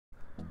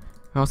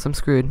or else I'm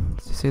screwed,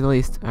 to say the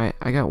least. Alright,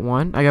 I got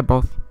one. I got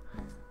both.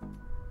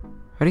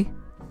 Ready?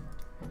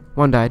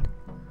 One died.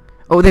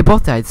 Oh, they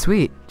both died.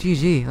 Sweet.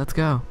 GG. Let's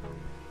go.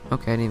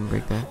 Okay, I didn't even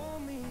break that.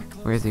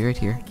 Where is he? Right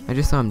here. I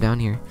just saw him down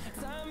here.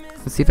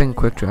 Let's see if I can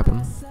quick drop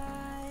him.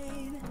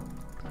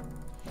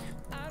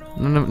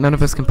 None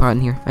of us can pot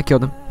in here. I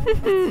killed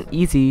him.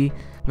 Easy.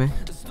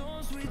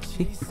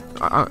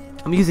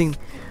 I'm using...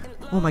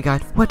 Oh my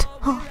god. What?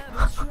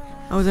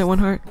 I was at 1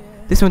 heart.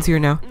 This one's here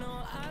now.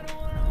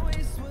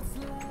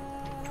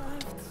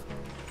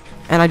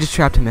 And I just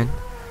trapped him in.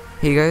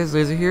 Hey guys,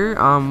 Laser here.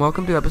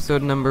 Welcome to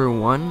episode number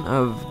 1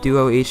 of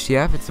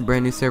DuoHCF. It's a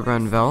brand new server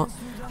on Velt.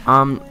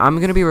 I'm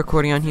gonna be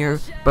recording on here,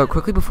 but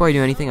quickly before I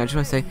do anything, I just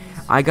want to say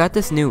I got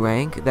this new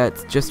rank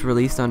that's just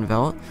released on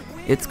Velt.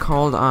 It's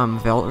called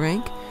Velt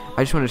rank.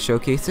 I just wanted to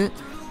showcase it.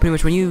 Pretty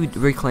much when you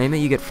reclaim it,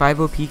 you get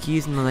 5 OP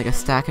keys and then like a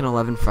stack and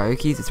 11 fire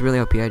keys. It's really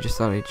OP. I just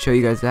thought I'd show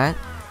you guys that.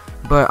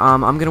 But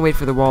I'm gonna wait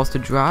for the walls to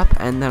drop,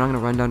 and then I'm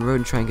gonna run down road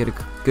and try and get a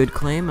good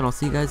claim, and I'll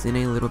see you guys in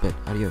a little bit.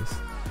 Adios.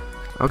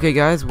 Okay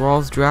guys,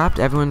 walls dropped.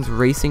 Everyone's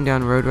racing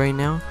down road right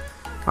now.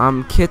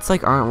 Kits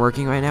like aren't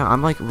working right now.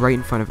 I'm like right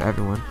in front of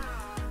everyone.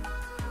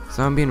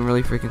 So I'm being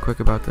really freaking quick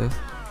about this.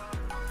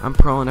 I'm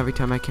prolling every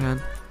time I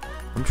can.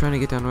 I'm trying to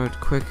get down road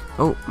quick.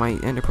 Oh, my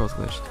ender pearl's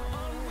glitched.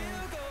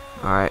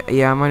 Alright,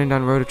 yeah, I'm running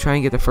down road to try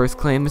and get the first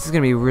claim. This is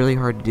gonna be really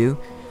hard to do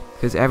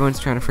because everyone's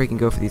trying to freaking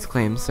go for these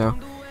claims. So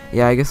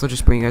yeah, I guess I'll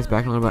just bring you guys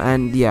back in a little bit.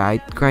 And yeah, I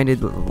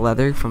grinded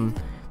leather from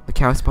the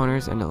cow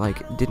spawners and it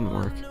like didn't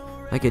work.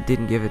 Like it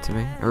didn't give it to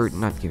me, or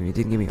not give me. It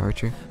didn't give me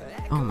archer.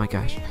 Oh my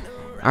gosh.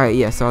 Alright,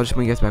 yeah. So I'll just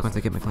bring you guys back once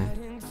I get my claim.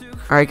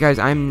 Alright guys,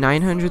 I'm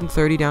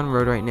 930 down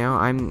road right now.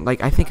 I'm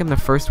like, I think I'm the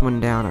first one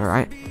down, or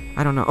I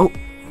don't know.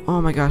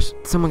 Oh my gosh,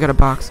 someone got a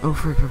box. Oh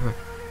frick.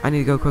 I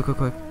need to go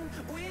quick.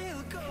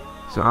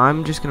 So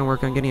I'm just gonna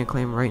work on getting a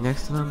claim right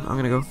next to them. I'm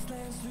gonna go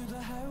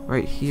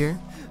right here,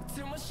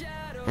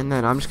 and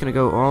then I'm just gonna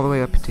go all the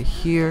way up to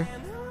here.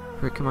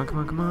 Frick, come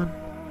on.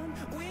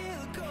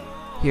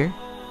 Here.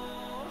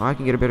 Oh, I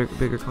can get a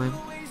bigger claim.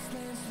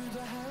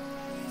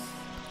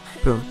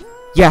 Boom.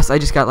 Yes, I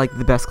just got like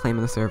the best claim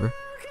in the server.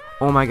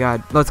 Oh my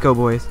god, let's go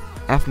boys.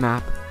 F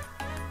map.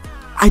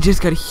 I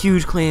just got a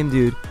huge claim,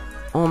 dude.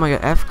 Oh my god,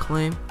 F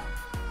claim.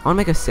 I wanna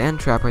make a sand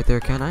trap right there.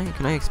 Can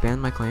I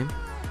expand my claim?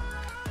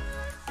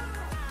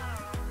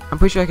 I'm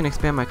pretty sure I can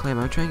expand my claim.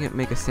 I'm trying to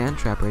make a sand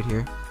trap right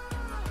here.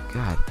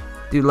 God.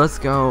 Dude, let's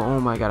go. Oh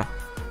my god.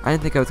 I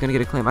didn't think I was gonna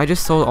get a claim. I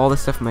just sold all the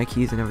stuff, my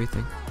keys and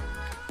everything.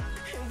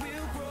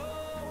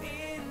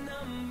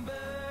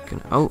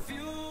 Can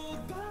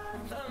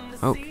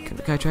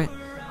I try it?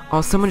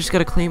 Oh, someone just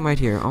got a claim right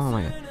here. Oh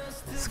my god.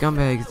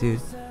 Scumbags,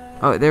 dude.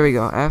 Oh, there we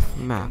go. F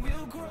map.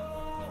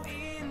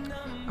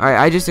 Alright,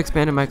 I just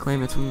expanded my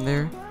claim. It's from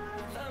there.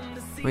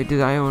 Wait, did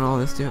I own all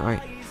this too?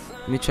 Alright,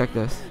 let me check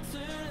this.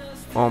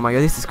 Oh my god,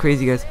 this is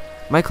crazy, guys.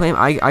 My claim,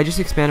 I just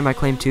expanded my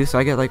claim too, so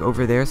I get like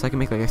over there, so I can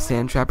make like a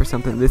sand trap or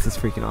something. This is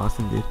freaking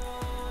awesome, dude.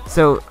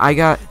 So I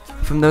got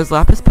from those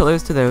lapis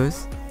pillars to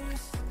those,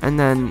 and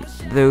then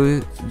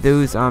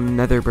those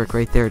nether brick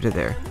right there to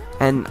there,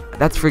 and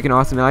that's freaking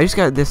awesome. And I just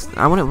got this.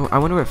 I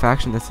wonder what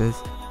faction this is.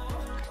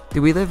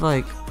 Do we live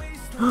like?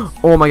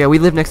 Oh my god, we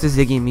live next to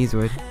Ziggy and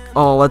Meeswood.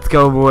 Oh, let's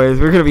go, boys.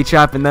 We're gonna be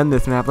trapping them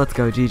this map. Let's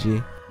go,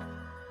 GG.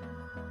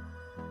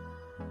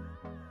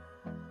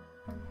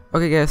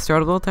 Okay guys,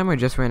 start a little timer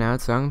just ran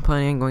out, so I'm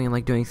planning on going and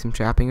like doing some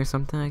trapping or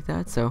something like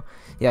that. So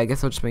yeah, I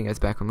guess I'll just bring you guys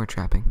back when we're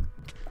trapping.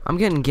 I'm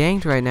getting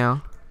ganked right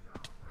now.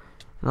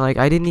 Like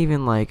I didn't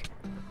even like,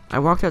 I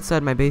walked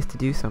outside my base to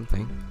do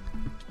something.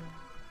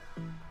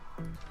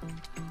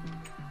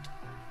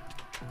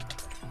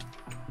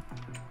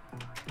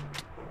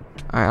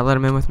 Alright, I'll let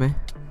him in with me.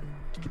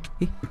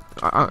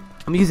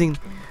 I'm using,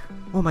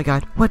 oh my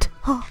god, what?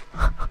 Oh,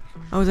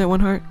 I was at 1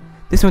 heart.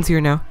 This one's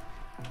here now.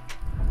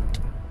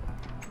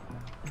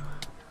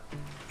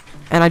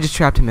 And I just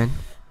trapped him in.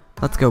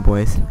 Let's go,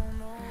 boys.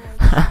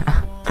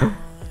 I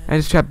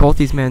just trapped both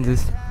these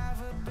manses.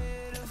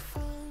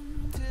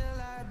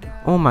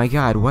 Oh my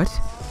god, what?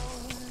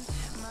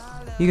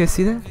 You guys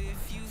see that?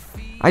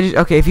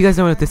 Okay, if you guys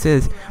don't know what this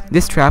is,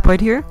 this trap right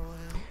here,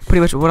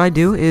 pretty much what I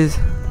do is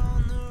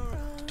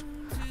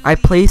I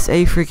place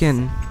a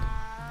freaking,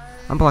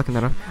 I'm blocking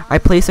that off. I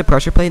place a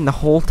pressure plate and the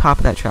whole top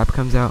of that trap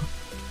comes out.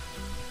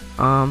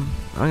 I'm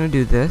gonna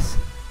do this.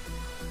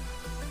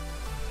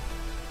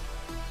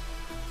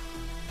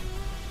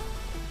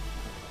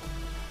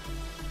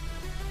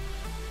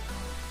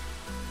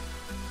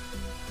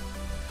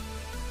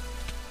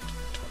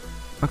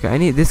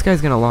 Okay, this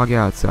guy's gonna log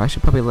out, so I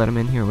should probably let him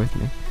in here with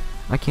me.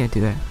 I can't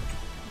do that.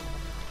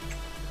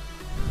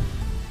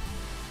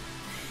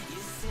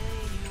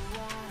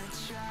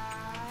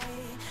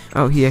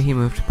 Oh, yeah, he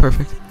moved.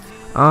 Perfect.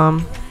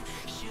 I'm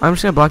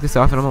just gonna block this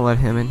off and I'm gonna let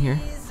him in here.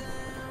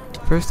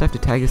 First, I have to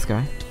tag this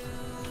guy.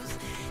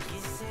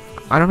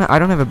 I don't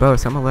have a bow,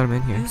 so I'm gonna let him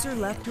in here. User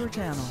left your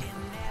channel.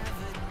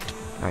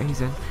 Alright,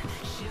 he's in.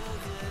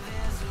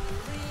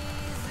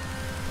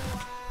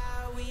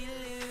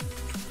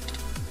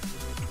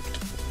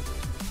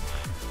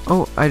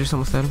 Oh, I just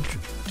almost had him.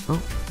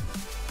 Oh.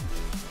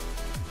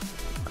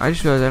 I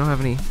just realized I don't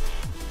have any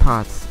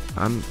pots.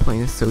 I'm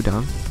playing this so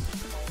dumb.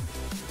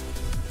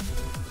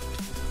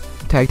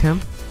 Tagged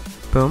him.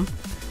 Boom.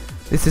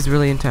 This is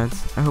really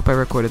intense. I hope I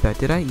recorded that.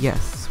 Did I?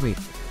 Yes. Sweet.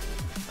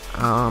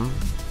 I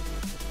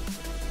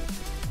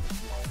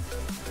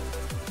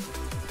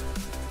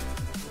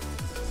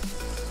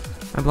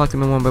blocked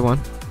him in 1 by 1.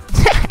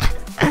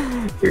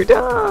 You're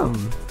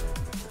dumb.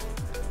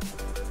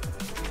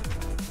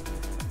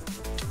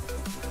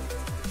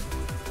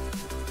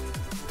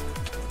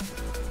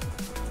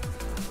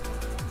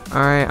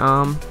 Alright,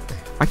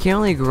 I can't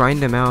really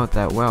grind him out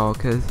that well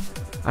because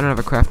I don't have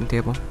a crafting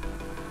table.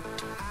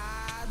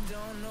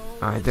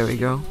 Alright, there we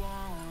go.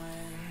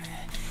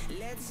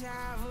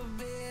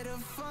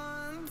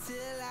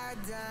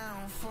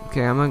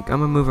 Okay, I'm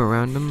gonna move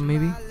around him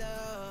maybe.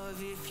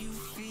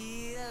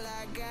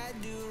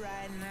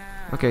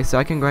 Okay, so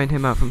I can grind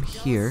him out from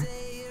here.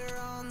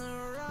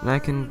 And I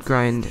can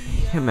grind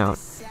him out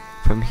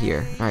from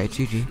here. Alright,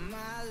 GG.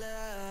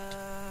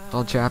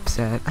 All trap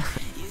set.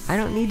 I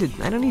don't need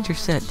your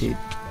set, dude.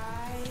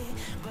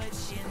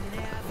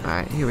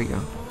 Alright, here we go.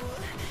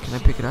 Can I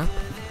pick it up?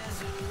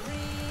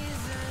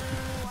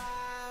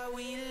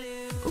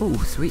 Oh,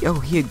 sweet. Oh,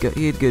 he had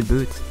good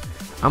boots.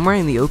 I'm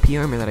wearing the OP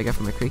armor that I got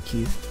from my crate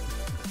keys.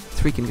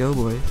 Let's freaking go,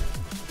 boys.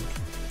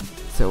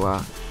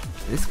 So,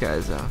 this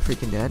guy's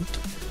freaking dead.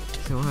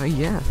 So,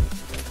 yeah.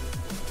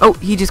 Oh,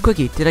 he just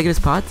quickie. Did I get his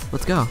pots?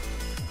 Let's go.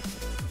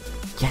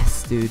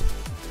 Yes, dude.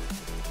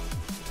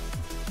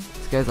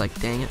 This guy's like,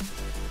 dang it.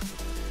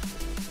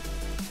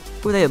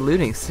 Oh, they had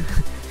looting.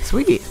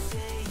 Sweet.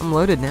 I'm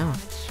loaded now.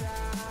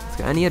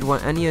 And he had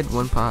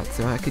one pot,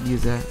 so I could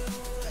use that.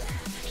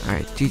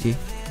 Alright, GG.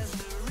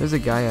 There's a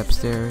guy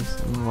upstairs.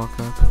 I'm gonna walk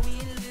up.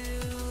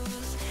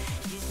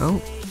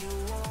 Oh.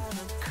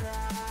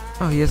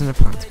 Oh, he has enough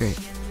pots. Great.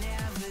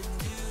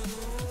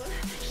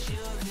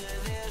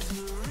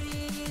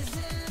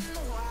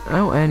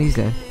 Oh, and he's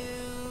dead.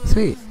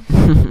 Sweet.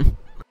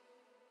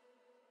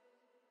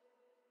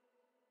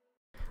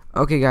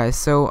 Okay, guys.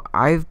 So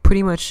I've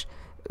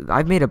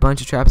made a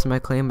bunch of traps in my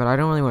claim, but I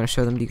don't really want to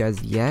show them to you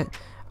guys yet.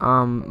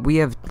 We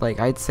have, like,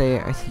 I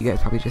think you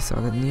guys probably just saw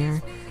that in the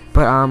air.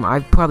 But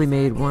I've probably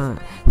made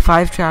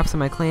 5 traps in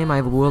my claim. I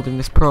have a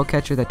wilderness pearl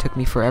catcher that took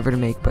me forever to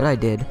make, but I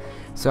did.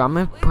 So I'm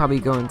gonna probably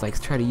go and like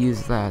try to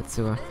use that.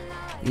 So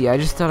yeah, I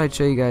just thought I'd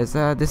show you guys.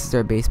 This is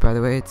our base, by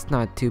the way. It's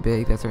not too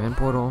big. That's our end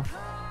portal,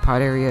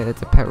 pod area.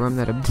 It's a pet room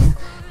that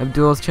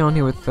Abdul's chilling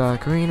here with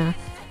Karina.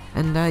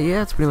 And yeah,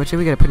 that's pretty much it.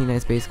 We got a pretty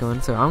nice base going.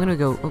 So I'm gonna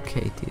go.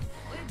 Okay, dude.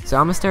 So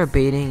I'm gonna start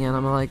baiting, and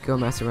I'm gonna like go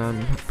mess around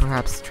and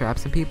perhaps trap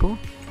some people.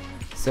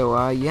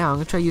 So yeah, I'm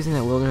gonna try using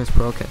that wilderness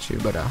pearl catcher.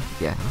 But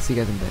yeah, I'll see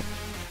you guys in a bit.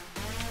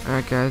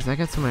 Alright, guys, I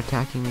got someone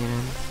attacking me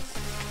then.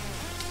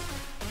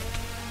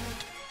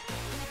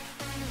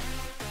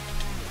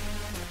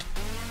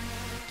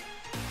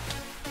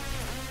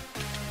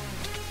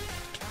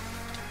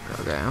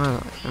 Okay, I'm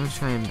gonna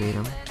try and bait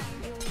him.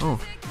 Oh,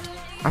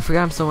 I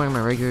forgot I'm still wearing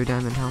my regular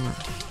diamond helmet.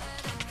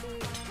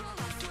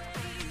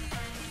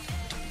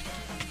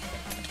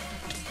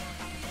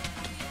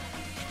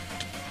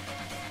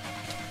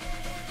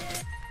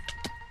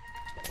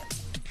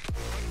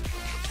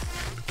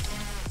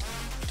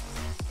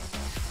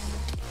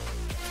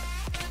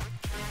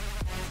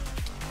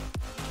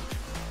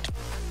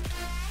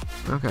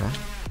 Okay.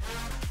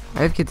 I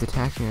have kids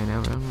attacking right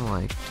now, but I'm gonna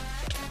like...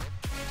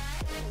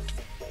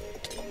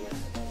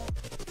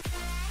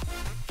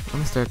 I'm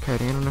gonna start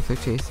cutting. I don't know if they're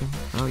chasing.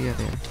 Oh yeah,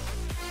 they are.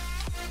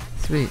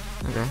 Sweet.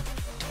 Okay.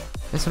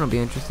 This one will be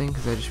interesting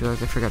because I just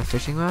realized I forgot a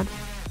fishing rod.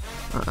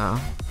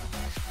 Uh-oh.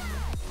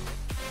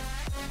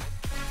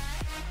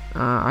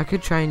 I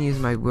could try and use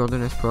my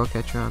wilderness pearl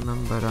catcher on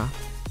them, but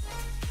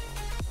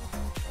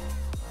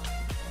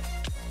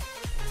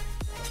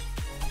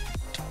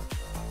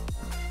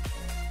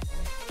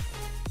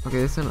okay,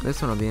 this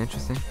one will be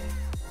interesting.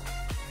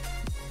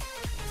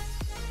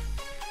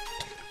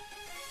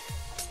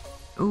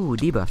 Ooh,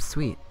 debuff,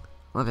 sweet.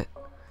 Love it.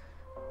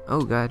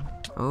 Oh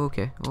god. Oh,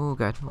 okay. Oh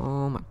god.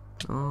 Oh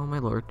my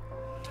lord.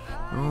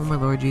 Oh my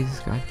lord Jesus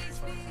God.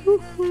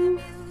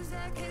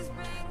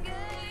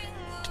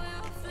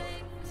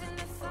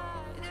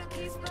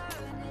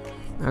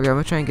 Okay, I'm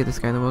gonna try and get this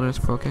guy in the wilderness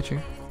pearl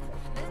catcher.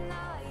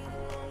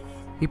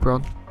 He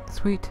pearled.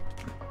 Sweet.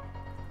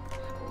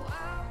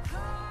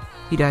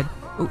 He died.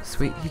 Oh,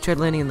 sweet. He tried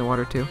landing in the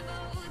water too.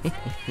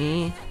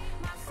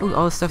 Oh,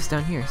 all the stuff's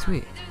down here.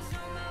 Sweet.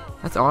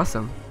 That's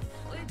awesome.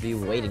 The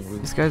waiting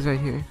room. This guy's right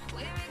here.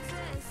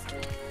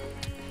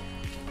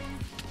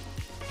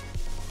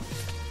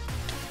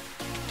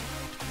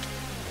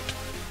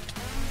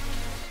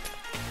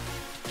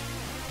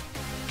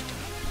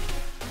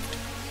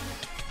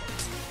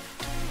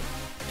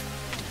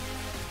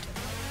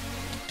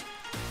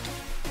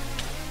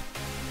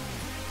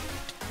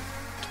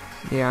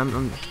 Yeah,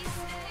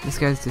 this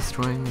guy's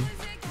destroying me.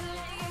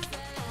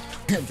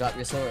 Drop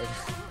your sword.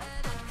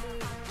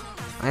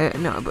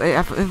 No, but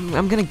if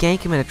I'm gonna gank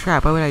him in a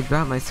trap. Why would I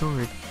drop my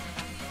sword?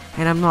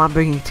 And I'm not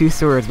bringing 2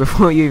 swords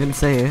before you even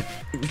say it.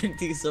 Bring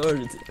 2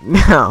 swords.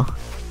 No.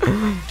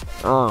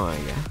 Oh my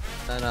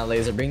god. No,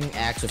 laser. Bring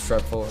axe with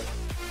sharp forward.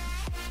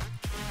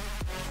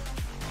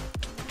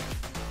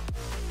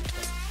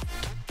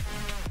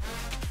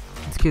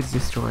 This kid's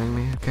destroying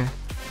me. Okay.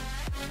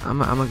 I'm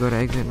gonna go to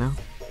exit now.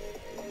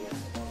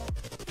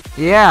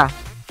 Yeah.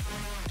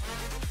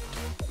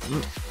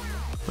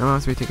 My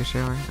mom's ready to take a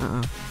shower.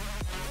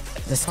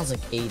 That sounds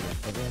like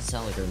Aiden. That doesn't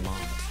sound like her mom.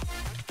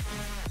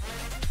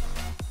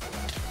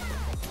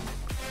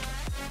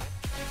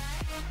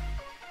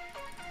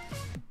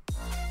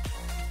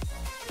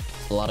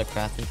 A lot of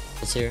crafting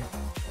tools here.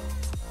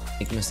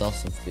 Make myself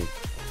some food.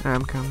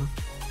 I'm coming.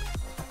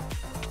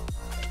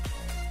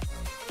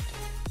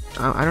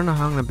 I don't know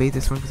how I'm gonna bait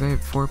this one because I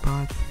have 4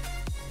 pods.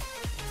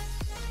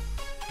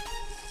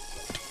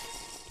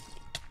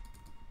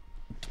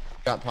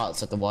 Drop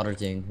pots at the water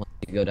thing when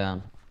you go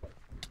down.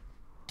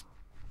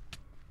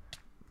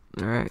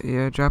 Alright,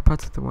 yeah, drop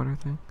pots at the water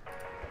thing.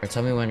 Or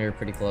tell me when you're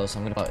pretty close.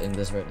 I'm gonna put in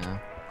this right now.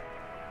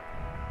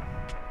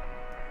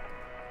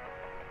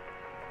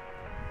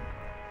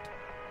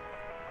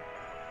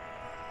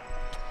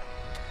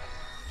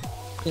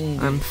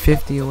 I'm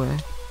 50 away.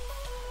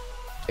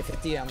 Okay,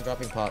 50, I'm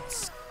dropping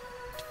pots.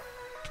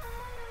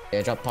 Okay,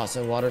 I dropped pots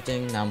at the water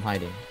thing, now I'm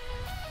hiding.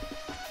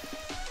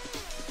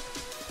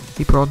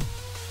 He proled.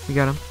 We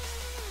got him.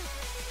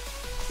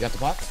 You got the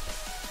pots?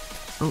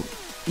 Oh,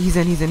 he's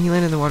in. He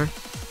landed in the water.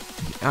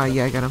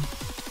 Yeah, I got him.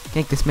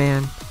 Gank this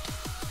man.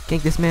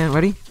 Gank this man.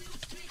 Ready?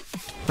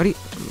 Ready?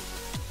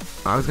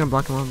 Oh, I was gonna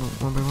block him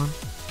one by one.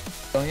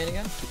 Going in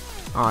again?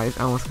 Oh, I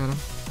almost got him.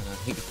 I know,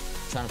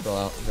 he's trying to throw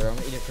out. Here, I'm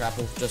gonna eat a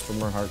crapple just for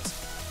more hearts.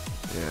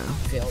 Yeah.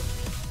 Failed.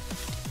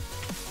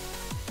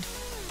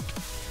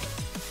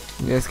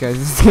 Yes, guys,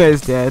 this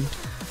guy's dead.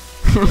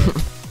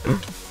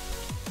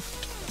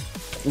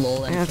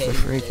 Lol, That's a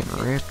freaking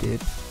rip,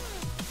 dude.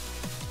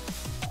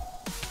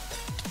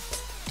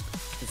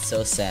 It's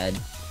so sad.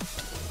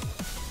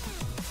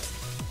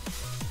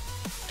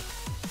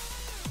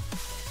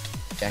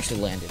 It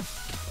actually landed.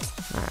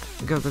 Alright,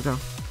 go.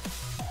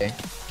 Okay.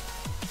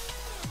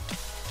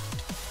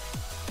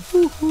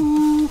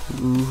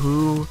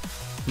 Woohoo.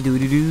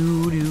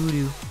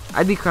 Do.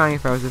 I'd be crying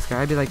if I was this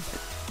guy. I'd be like,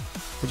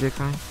 legit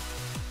crying.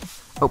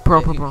 Oh,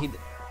 pearl.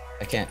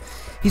 I can't.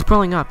 He's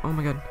pulling up. Oh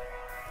my god.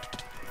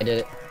 I did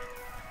it.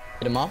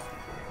 Hit him off.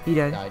 He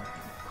died.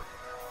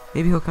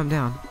 Maybe he'll come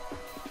down.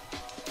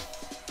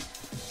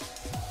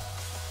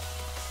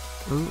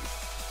 Ooh.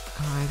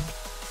 Hide.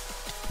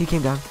 He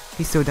came down.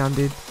 He's so down,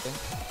 dude. Okay.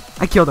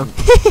 I killed him.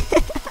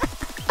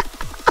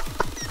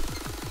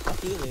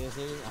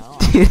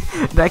 Dude,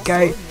 that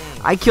guy.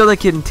 I killed that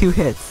kid in 2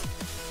 hits.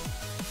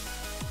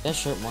 That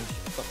shirt one.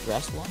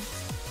 Rest one?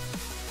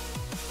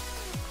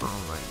 Oh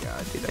my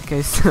god, dude. That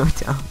guy's so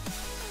down.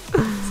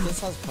 This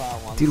has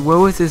one. Dude, what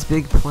was this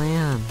big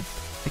plan?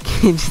 The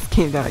kid just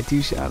came down. I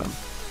 2-shot him.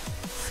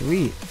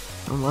 Sweet.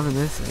 I'm loving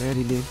this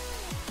already, dude.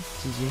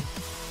 GG.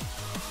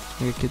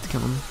 Your kid's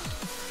coming.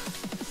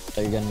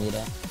 So you're gonna need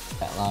that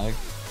louder.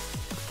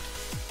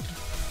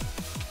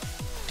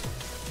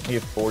 I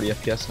get 40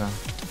 FPS now.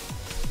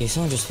 Hey,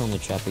 someone just filmed the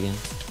trap again.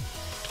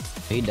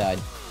 He died.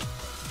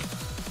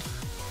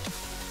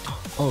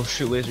 Oh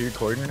shoot, Laser, you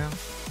recording right now?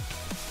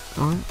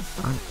 Oh,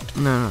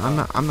 no,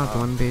 I'm not the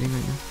one baiting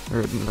right now.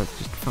 Or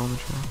just filming the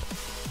trap.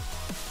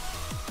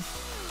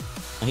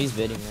 Oh, he's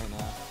bidding right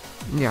now.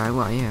 Yeah,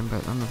 well, I am,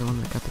 but I'm not the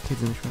one that got the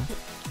kids in the trap.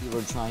 You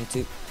were trying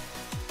to.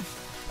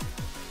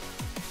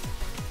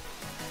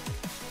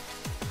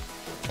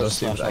 So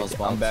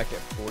stupid. I'm back at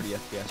 40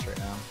 FPS right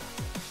now.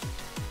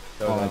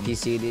 So, oh, my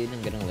PC, dude,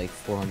 I'm getting like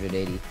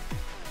 480.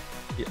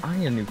 Yeah, I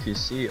need a new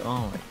PC.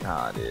 Oh my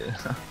god, dude.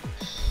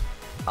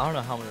 I don't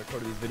know how I'm gonna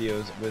record these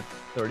videos with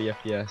 30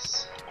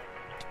 FPS.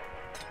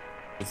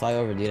 You fly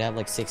over, dude. I have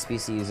like 6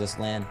 PCs just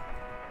land.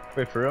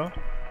 Wait, for real?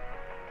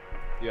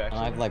 You actually?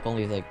 I have like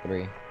only like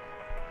 3.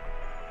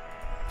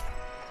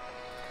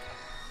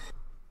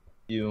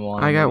 You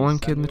want? I got 1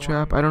 kid in the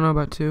trap. I don't know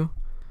about 2,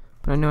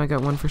 but I know I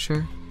got 1 for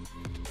sure.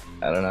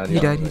 I don't know. He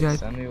died.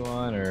 Send me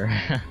one or.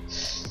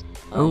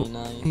 Oh,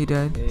 he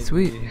died. Maybe.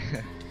 Sweet.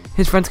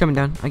 His friend's coming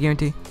down, I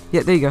guarantee.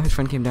 Yeah, there you go. His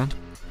friend came down.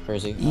 Where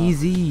is he?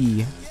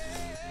 Easy.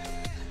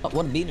 Oh,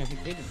 what a beaner. He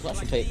created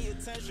flusher pay.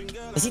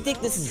 Does he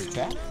think this is a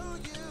trap?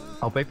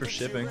 I'll pay for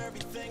shipping.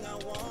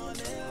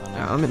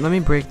 Oh, no. Let me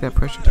break that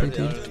pressure plate,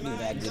 dude.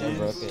 I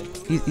broke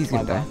it. He's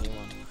gonna die.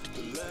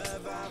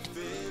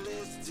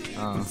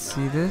 Oh. Let's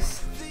see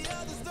this.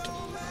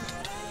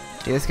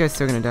 Yeah, this guy's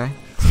still gonna die.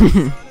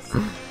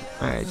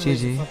 Alright,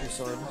 GG.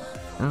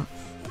 Oh.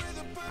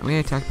 I'm getting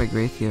attacked by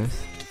Graythios.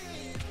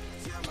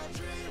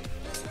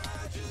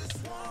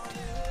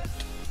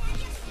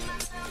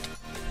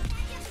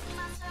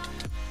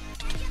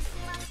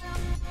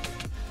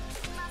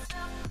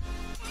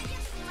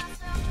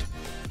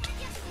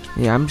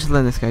 Yeah, I'm just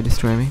letting this guy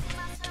destroy me.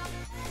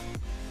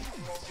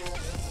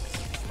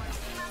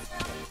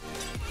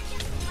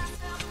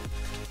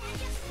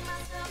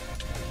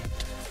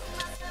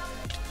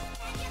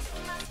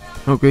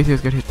 Oh,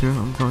 Graythios got hit through.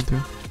 I'm going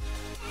through.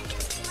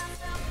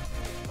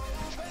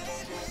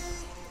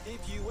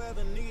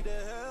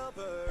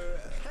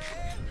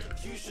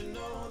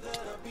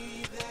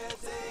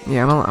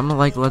 Yeah, I'm gonna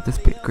like let this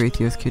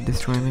Gratios kid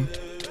destroy me.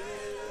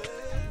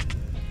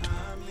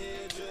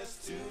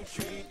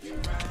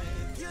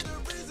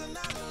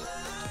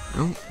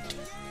 Oh,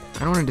 I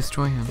don't want to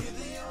destroy him.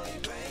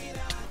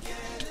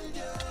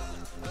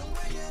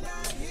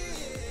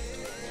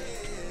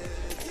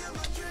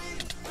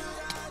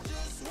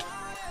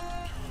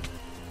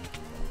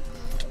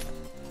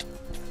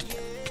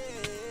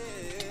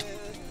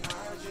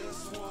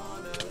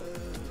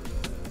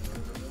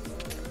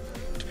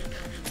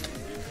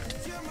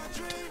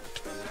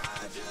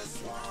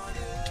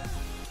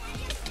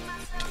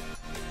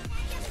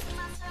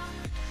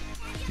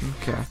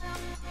 Okay.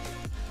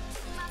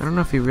 I don't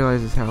know if he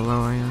realizes how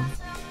low I am.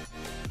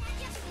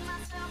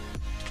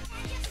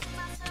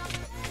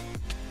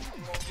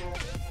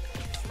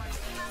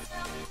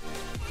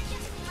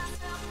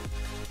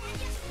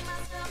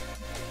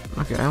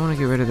 Okay, I want to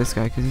get rid of this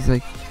guy because he's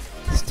like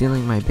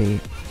stealing my bait.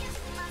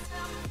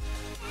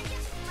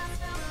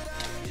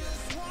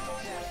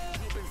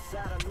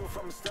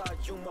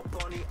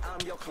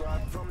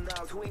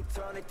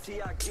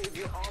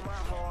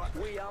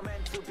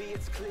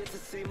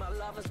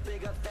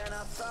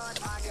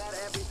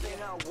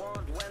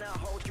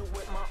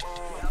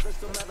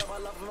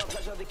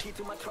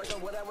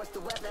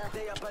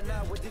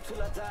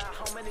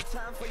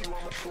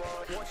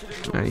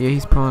 Yeah,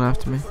 he's pulling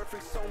after me.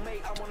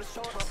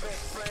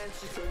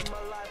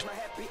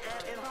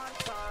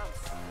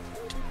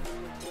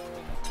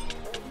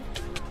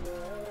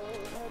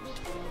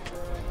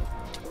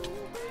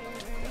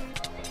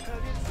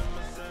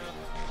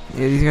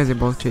 Yeah, these guys are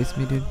both chasing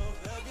me, dude.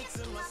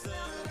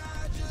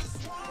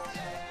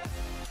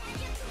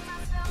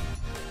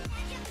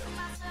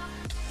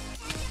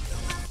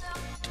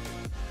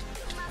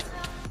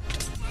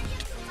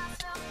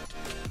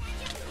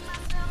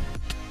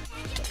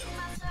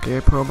 Okay, I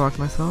pro blocked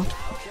myself.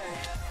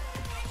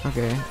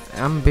 Okay,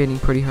 I'm baiting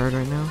pretty hard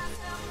right now.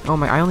 Oh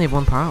my, I only have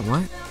one pot,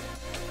 what?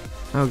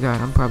 Oh god,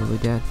 I'm probably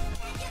dead.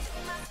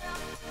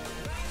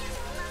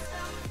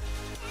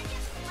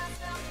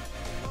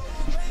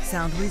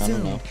 Sound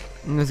resumed.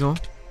 Nizzle.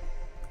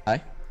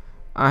 Hi.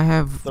 I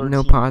have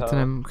no 13 pots and pot.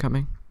 I'm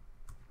coming.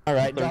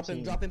 Alright,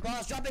 13. dropping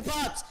pots!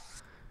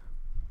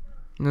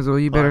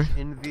 Nizzle, you better.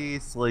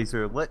 Invis,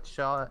 laser lit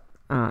shot.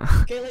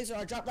 Okay, Laser,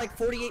 I dropped like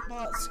 48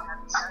 pots.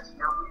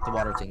 The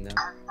water thing, though.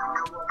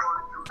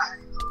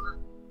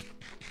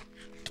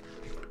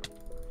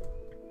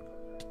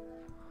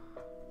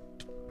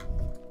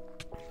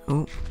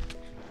 Oh.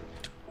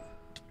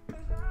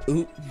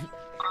 Ooh.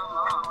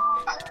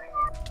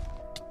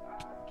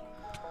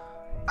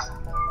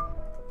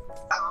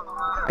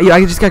 Yeah,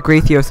 I just got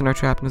Gratios in our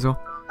trap, Nizzle.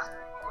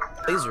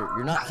 Laser,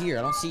 you're not here.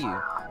 I don't see you.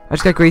 I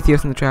just got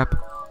Gratios in the trap.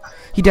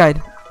 He died.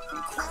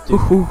 Ooh,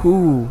 hoo,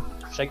 hoo.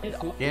 Should I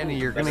get Danny,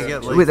 you're gonna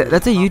get laser. Wait,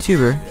 that's a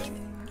YouTuber.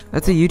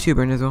 That's a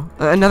YouTuber, Nizzle.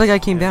 Another guy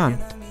came down.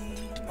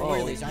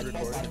 Oh, Laser, I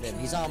posted him.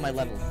 He's not on my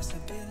level.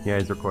 Yeah,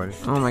 he's recording.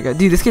 Oh my god,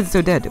 dude, this kid's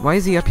so dead. Why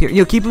is he up here?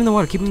 Yo, keep him in the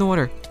water. Keep him in the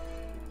water.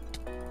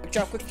 Quick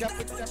drop, quick drop,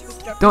 quick drop, quick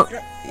drop. Don't.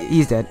 Quick drop.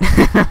 He's dead. Look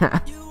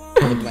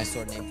at my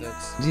sword name,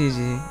 folks.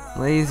 GG.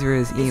 Laser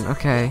is aim.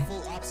 Okay.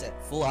 Full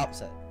offset, full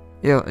offset.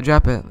 Yo,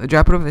 drop it.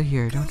 Drop it over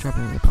here. Don't drop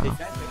it in the pile.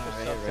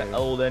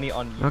 Oh, Danny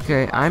on YouTube.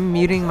 Okay, I'm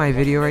muting my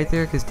video right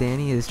there because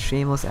Danny is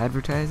shameless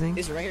advertising.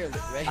 Laser, right here,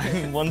 right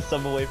here. I'm one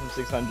sub away from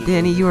 600.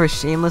 Danny, you are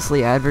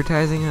shamelessly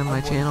advertising on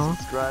my channel.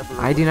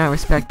 I do not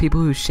respect people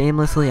who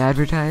shamelessly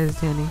advertise,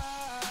 Danny.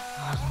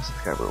 One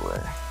subscriber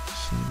away.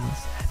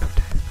 Shameless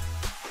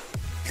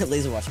advertising.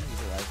 Laser, watch him.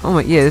 He's alive. Oh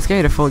my, yeah, this guy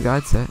had a full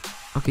god set.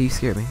 Okay, you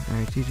scared me.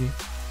 Alright, GG.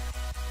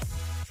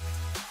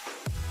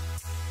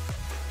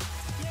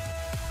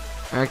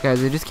 Alright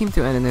guys, I just came to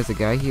an end and there's a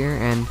guy here,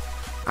 and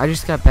I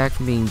just got back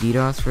from being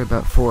DDoS for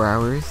about 4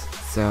 hours,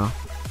 so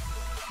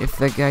if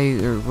that guy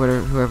or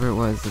whatever, whoever it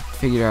was that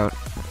figured out,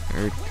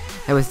 or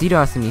that was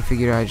DDoSing me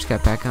figured out I just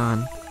got back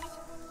on,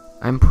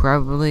 I'm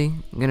probably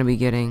gonna be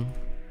getting,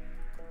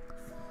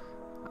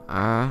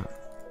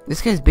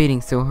 this guy's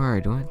baiting so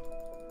hard, what?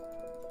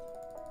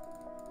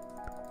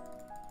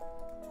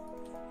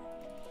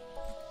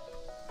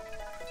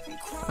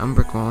 I'm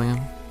brickwalling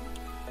him.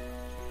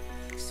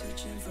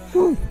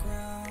 Woo.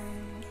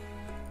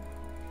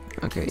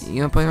 Okay, you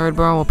wanna play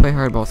hardball? We'll play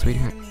hardball,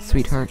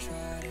 sweetheart.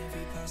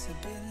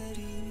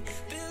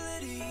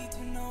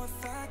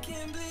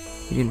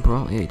 He didn't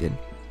brawl? Yeah, he did.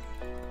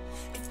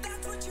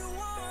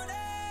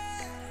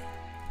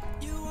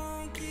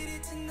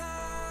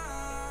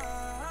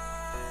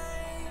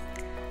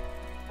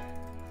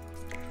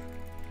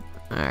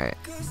 Alright.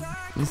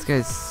 This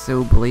guy's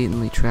so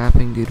blatantly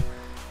trapping, dude.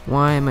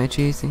 Why am I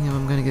chasing him?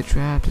 I'm gonna get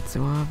trapped. It's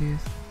so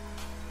obvious.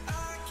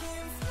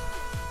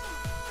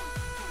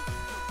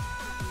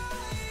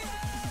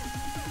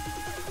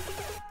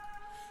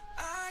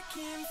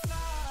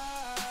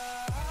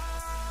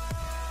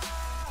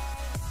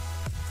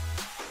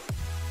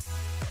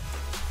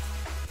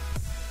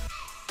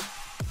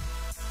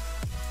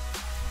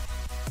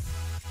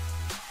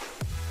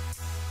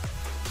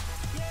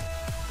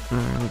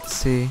 Alright, let's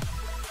see.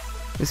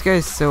 This guy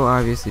is so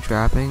obviously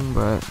trapping,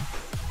 but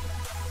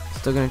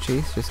still gonna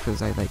chase just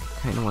because I like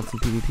kind of want some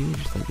PvP,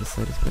 just like the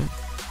slightest bit.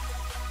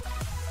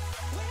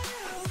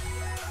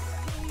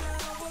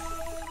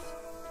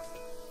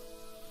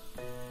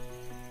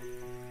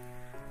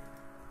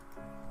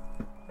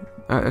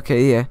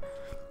 Okay, yeah.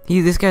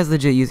 This guy's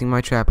legit using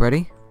my trap.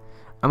 Ready?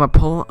 I'm gonna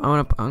pull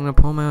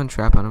my own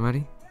trap on him.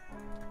 Ready?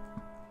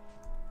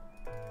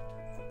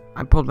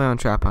 I pulled my own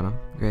trap on him.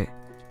 Great.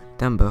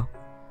 Dumbo.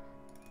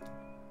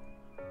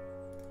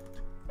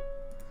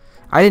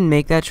 I didn't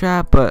make that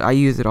trap, but I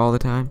use it all the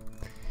time.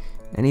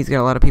 And he's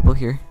got a lot of people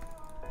here.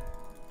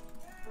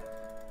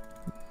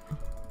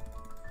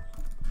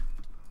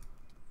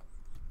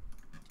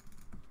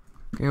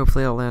 Okay,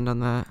 hopefully I'll land on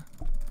that.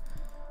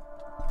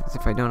 Because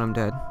if I don't, I'm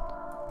dead.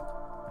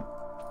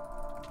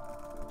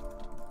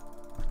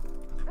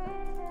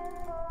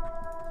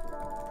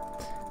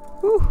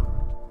 Whew.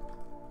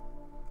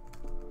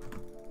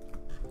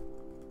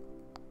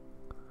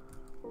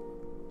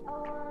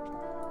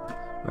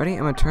 Ready? I'm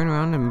gonna turn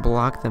around and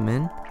block them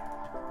in.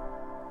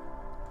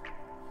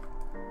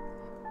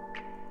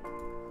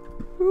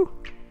 Whew.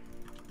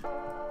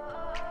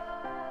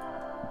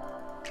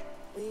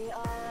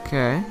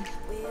 Okay.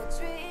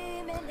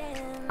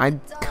 I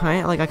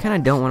kind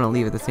of don't want to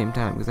leave at the same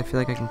time because I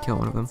feel like I can kill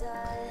one of them.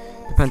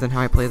 Depends on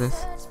how I play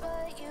this.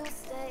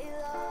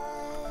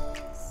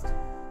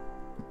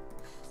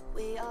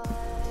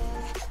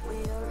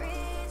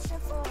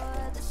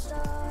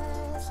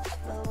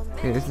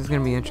 Okay, this is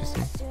gonna be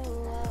interesting.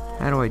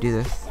 How do I do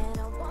this?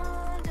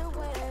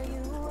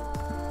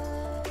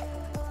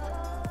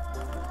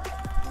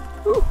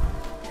 Woo!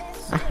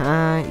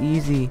 Haha,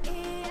 easy.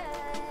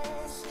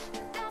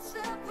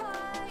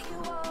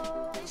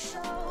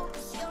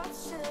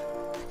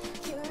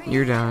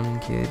 You're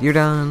done, kid. You're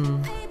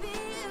done.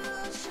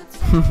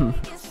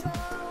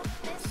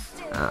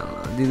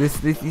 Dude,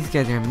 these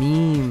guys are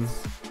memes.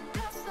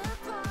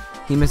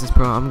 He misses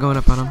pro. I'm going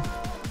up on him.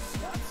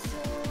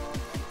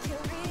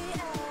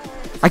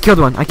 I killed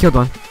one. I killed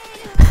one.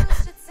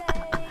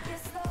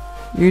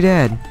 You're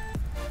dead.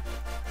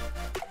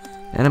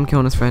 And I'm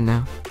killing his friend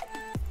now.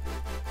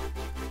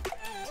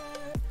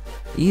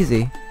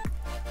 Easy.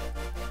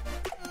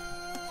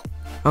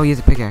 Oh, he has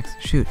a pickaxe.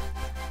 Shoot.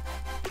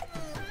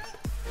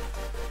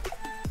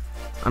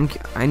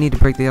 I need to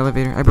break the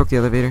elevator. I broke the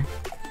elevator.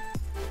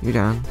 You're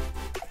down.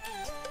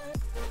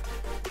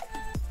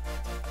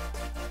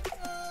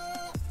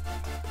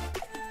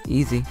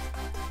 Easy.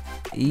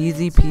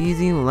 Easy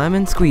peasy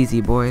lemon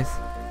squeezy, boys.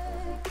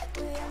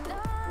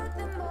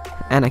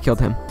 And I killed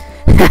him.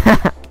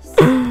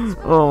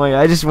 Oh my god,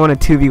 I just won a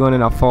 2v1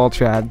 in a fall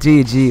trap.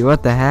 GG,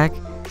 what the heck?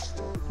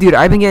 Dude,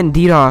 I've been getting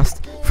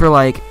DDoSed for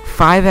like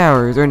 5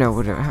 hours. Or no,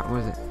 what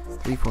was it?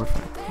 3, 4,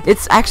 5.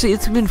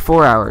 It's been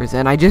 4 hours,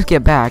 and I just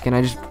get back, and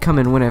I just come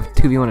and win a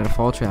 2v1 in a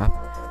fall trap.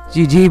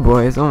 GG,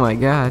 boys. Oh my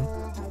god.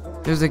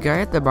 There's a guy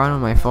at the bottom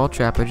of my fall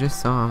trap. I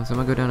just saw him, so I'm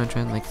gonna go down and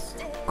try and like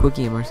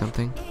quickie him or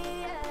something.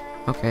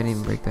 Okay, I didn't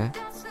even break that.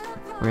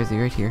 Where is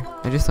he? Right here.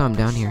 I just saw him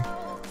down here.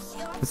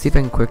 Let's see if I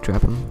can quick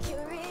trap him.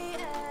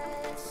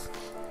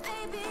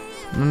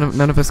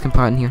 None of us can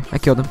pot in here. I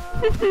killed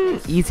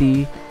him.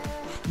 Easy.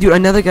 Dude,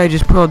 another guy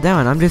just pearled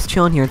down. I'm just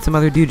chilling here and some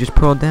other dude just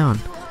pearled down.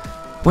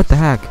 What the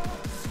heck?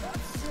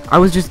 I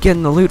was just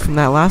getting the loot from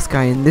that last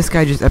guy and this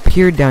guy just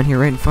appeared down here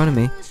right in front of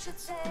me.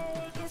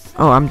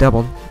 Oh, I'm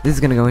doubled. This is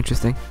gonna go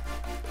interesting.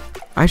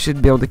 I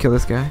should be able to kill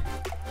this guy.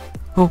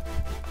 Oh.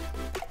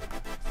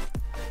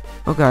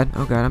 Oh god,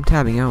 I'm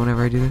tabbing out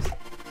whenever I do this.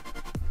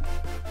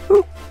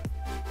 Woo.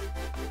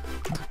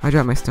 I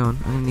dropped my stone.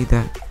 I'm gonna need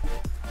that.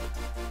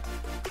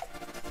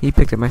 He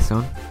picked up my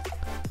stone.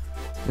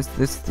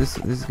 This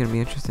is gonna be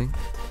interesting.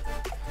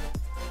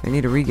 I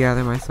need to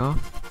regather myself.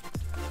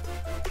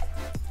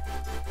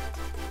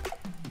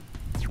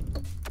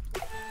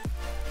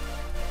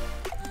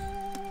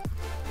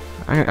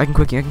 I can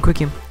quickie him.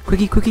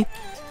 Quickie.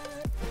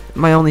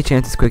 My only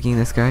chance is quicking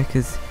this guy,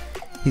 because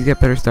he's got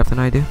better stuff than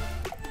I do.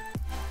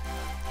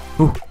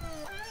 Ooh.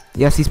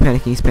 Yes, he's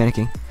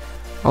panicking.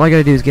 All I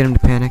gotta do is get him to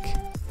panic.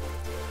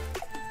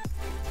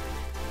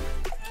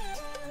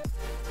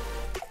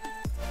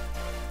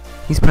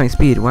 He's putting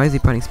speed. Why is he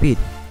putting speed?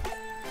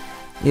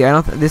 Yeah,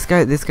 I don't. This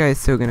guy is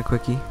so gonna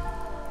quickie.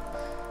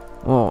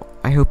 Well,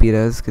 I hope he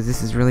does, because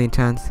this is really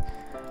intense.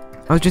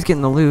 I was just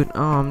getting the loot.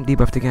 Oh, I'm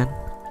debuffed again.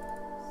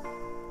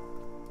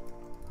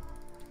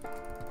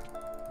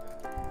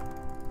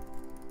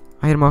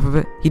 I hit him off of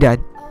it. He died.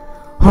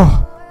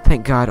 Oh,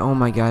 thank God. Oh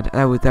my God,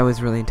 that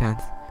was really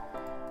intense.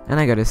 And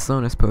I got his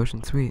slowness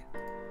potion. Sweet.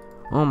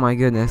 Oh my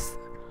goodness.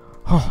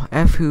 Oh,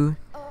 FZG.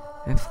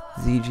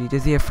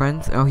 Does he have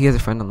friends? Oh, he has a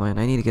friend online.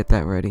 I need to get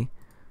that ready.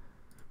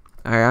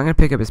 Alright, I'm gonna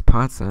pick up his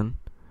pots then.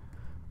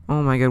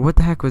 Oh my god, what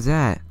the heck was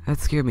that? That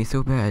scared me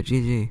so bad.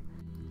 GG.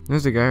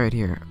 There's a guy right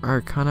here.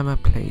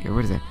 Arcanima Play. Or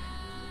what is it?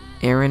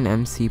 Aaron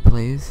MC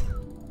Plays.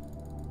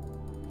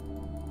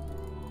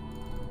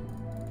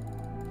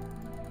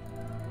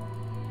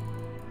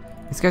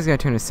 This guy's gotta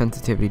turn his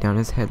sensitivity down.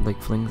 His head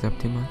like flings up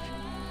too much.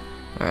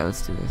 Alright,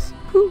 let's do this.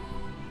 Woo.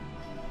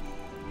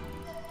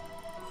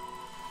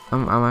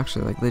 I'm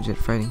actually like legit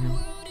fighting him.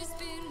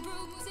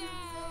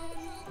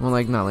 Well,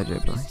 like not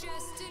legit, but like,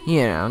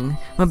 yeah, I'm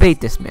gonna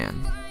bait this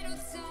man.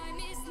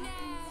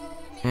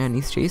 And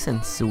he's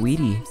chasing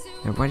Sweetie.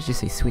 Or why did you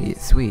say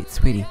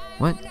sweetie?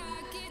 What?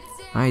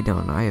 I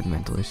don't know. I have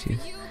mental issues.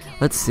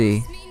 Let's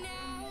see.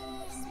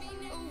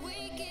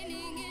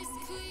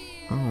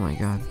 Oh my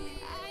god.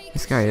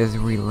 This guy is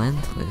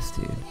relentless,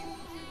 dude.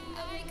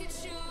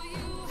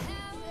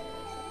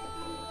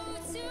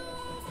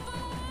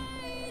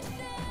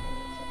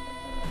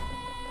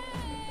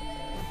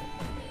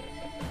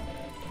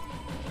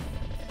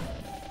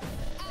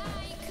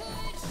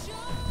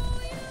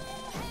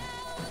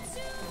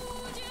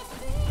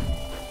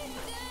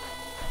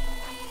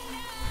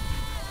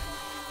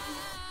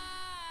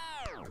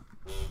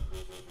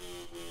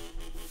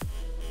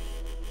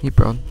 He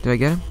bro. Did I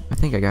get him? I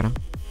think I got him.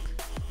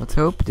 Let's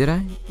hope. Did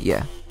I?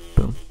 Yeah.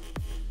 Boom.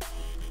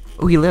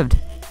 Oh, he lived.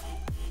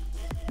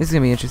 This is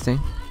gonna be interesting.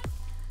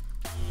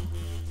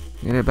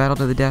 We're gonna battle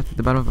to the death at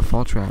the bottom of a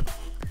fall trap.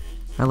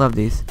 I love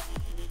these.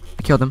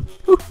 I killed him.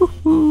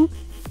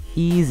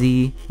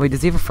 Easy. Wait,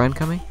 does he have a friend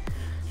coming?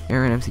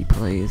 Aaron MC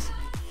plays.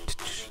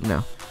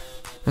 No.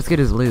 Let's get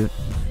his loot.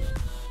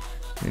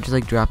 I just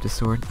like dropped his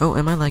sword. Oh,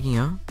 am I lagging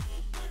out?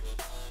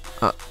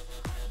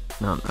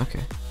 No.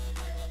 Okay.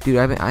 Dude,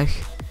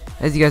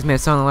 as you guys may have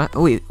saw in the last.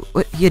 Oh wait,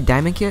 what? He had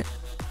diamond kit?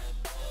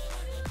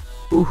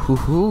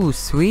 Ooh,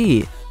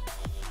 sweet.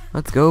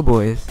 Let's go,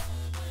 boys.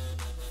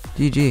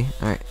 GG.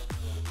 Alright.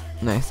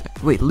 Nice.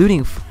 Wait,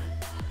 looting.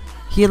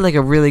 He had like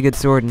a really good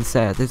sword and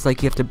set. It's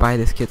like you have to buy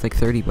this kit. It's like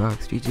 $30.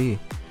 GG.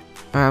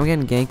 Alright, I'm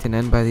getting ganked and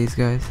end by these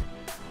guys.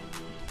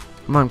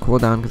 I'm on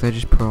cooldown because I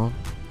just pearled.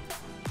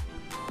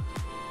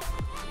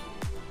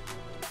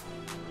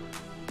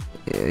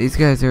 Yeah, these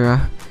guys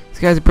are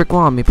brick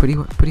walling me pretty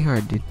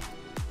hard, dude.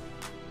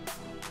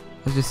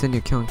 I was just sitting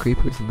here killing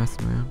creepers and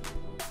messing around.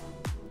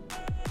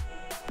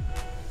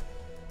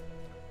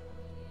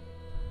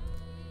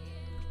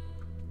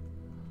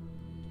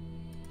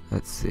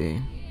 Let's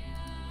see.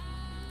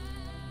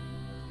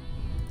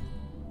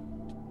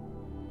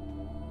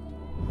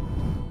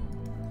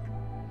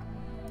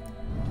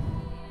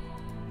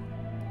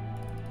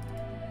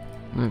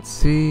 Let's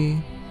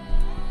see.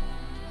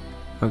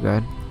 Oh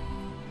god.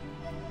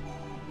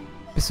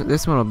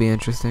 This one will be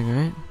interesting,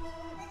 right?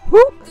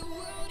 Woo!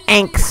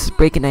 Anks!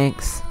 Breaking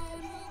anks.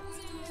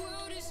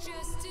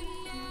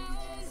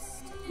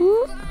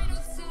 Woo!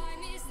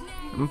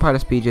 I'm part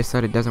of speed just so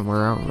that it doesn't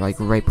wear out like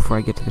right before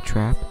I get to the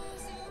trap.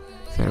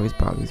 So that always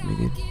bothers me,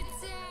 dude.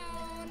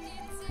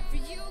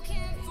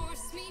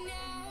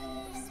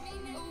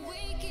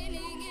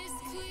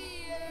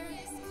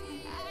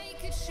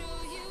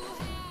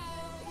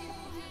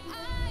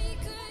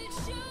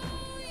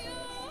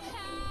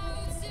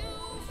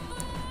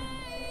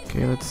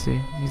 Okay, let's see.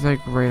 He's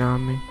like right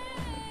on me.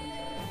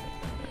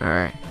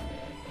 Alright.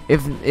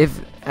 If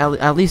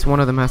at least one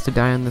of them has to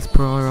die on this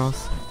pearl or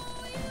else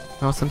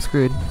I'm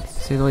screwed, to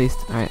say the least.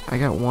 Alright, I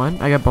got one.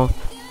 I got both.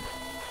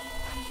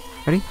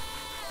 Ready?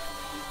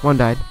 One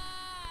died.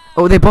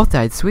 Oh, they both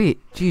died. Sweet.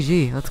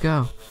 GG. Let's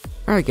go.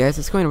 Alright guys,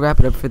 that's going to wrap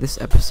it up for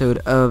this episode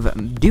of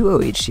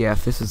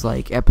DuoHCF. This is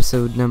like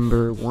episode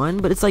number 1,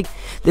 but it's like,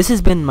 this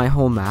has been my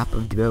whole map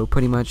of Duo,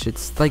 pretty much.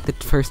 It's like the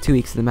first 2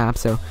 weeks of the map,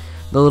 so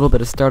the little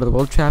bit of start of the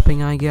world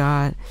trapping I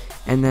got,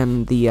 and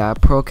then the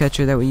pearl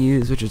catcher that we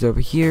use, which is over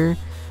here.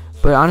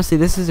 But honestly,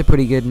 this is a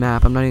pretty good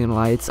map, I'm not even gonna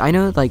lie. I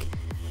know, like,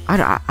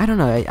 I don't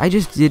know, I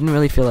just didn't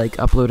really feel like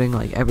uploading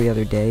like every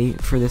other day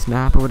for this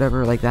map or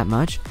whatever, like that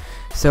much.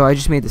 So I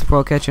just made this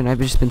pearl catcher, and I've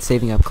just been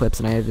saving up clips,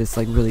 and I have this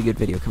like really good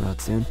video coming out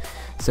soon.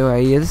 So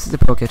yeah, this is the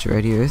pearl catcher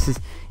right here.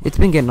 It's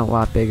been getting a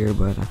lot bigger,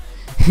 but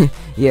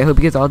yeah, I hope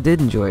you guys all did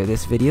enjoy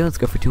this video. Let's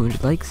go for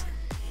 200 likes.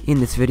 In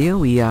this video,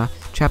 we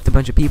trapped a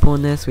bunch of people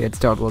in this. We had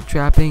start world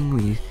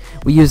trapping.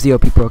 We used the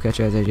OP pearl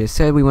catcher, as I just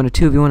said. We won a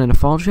 2v1 in a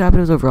fall trap. It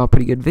was overall a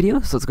pretty good video.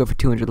 So let's go for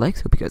 200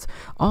 likes. Hope you guys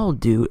all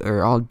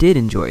did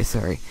enjoy.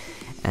 Sorry,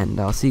 and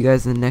I'll see you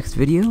guys in the next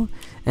video.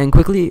 And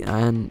quickly,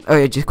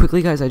 just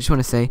quickly, guys, I just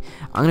want to say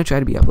I'm gonna try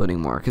to be uploading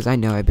more because I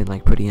know I've been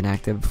like pretty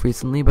inactive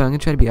recently, but I'm gonna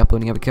try to be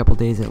uploading every couple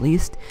days at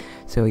least.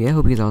 So yeah,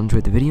 hope you guys all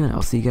enjoyed the video, and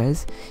I'll see you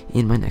guys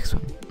in my next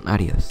one.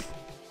 Adios.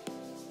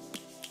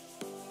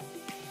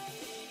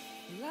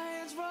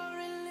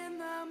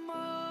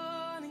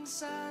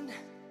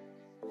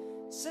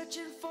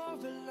 Searching for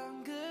a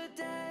longer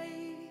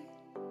day.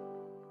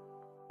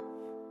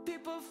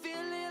 People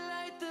feeling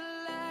like the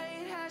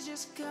light has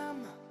just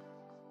come.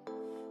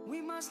 We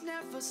must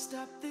never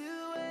stop the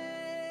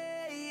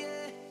way,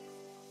 yeah.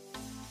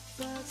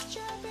 Birds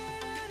jumping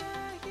and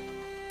I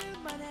hear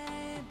my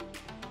name,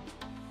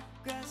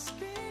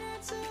 grasping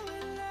into a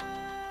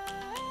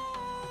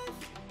life.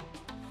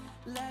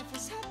 Life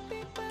is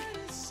happy but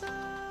it's so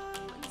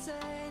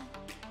insane.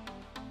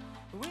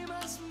 We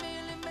must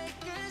merely make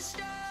a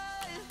start.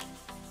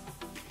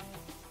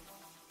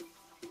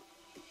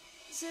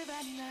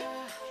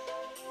 Savannah.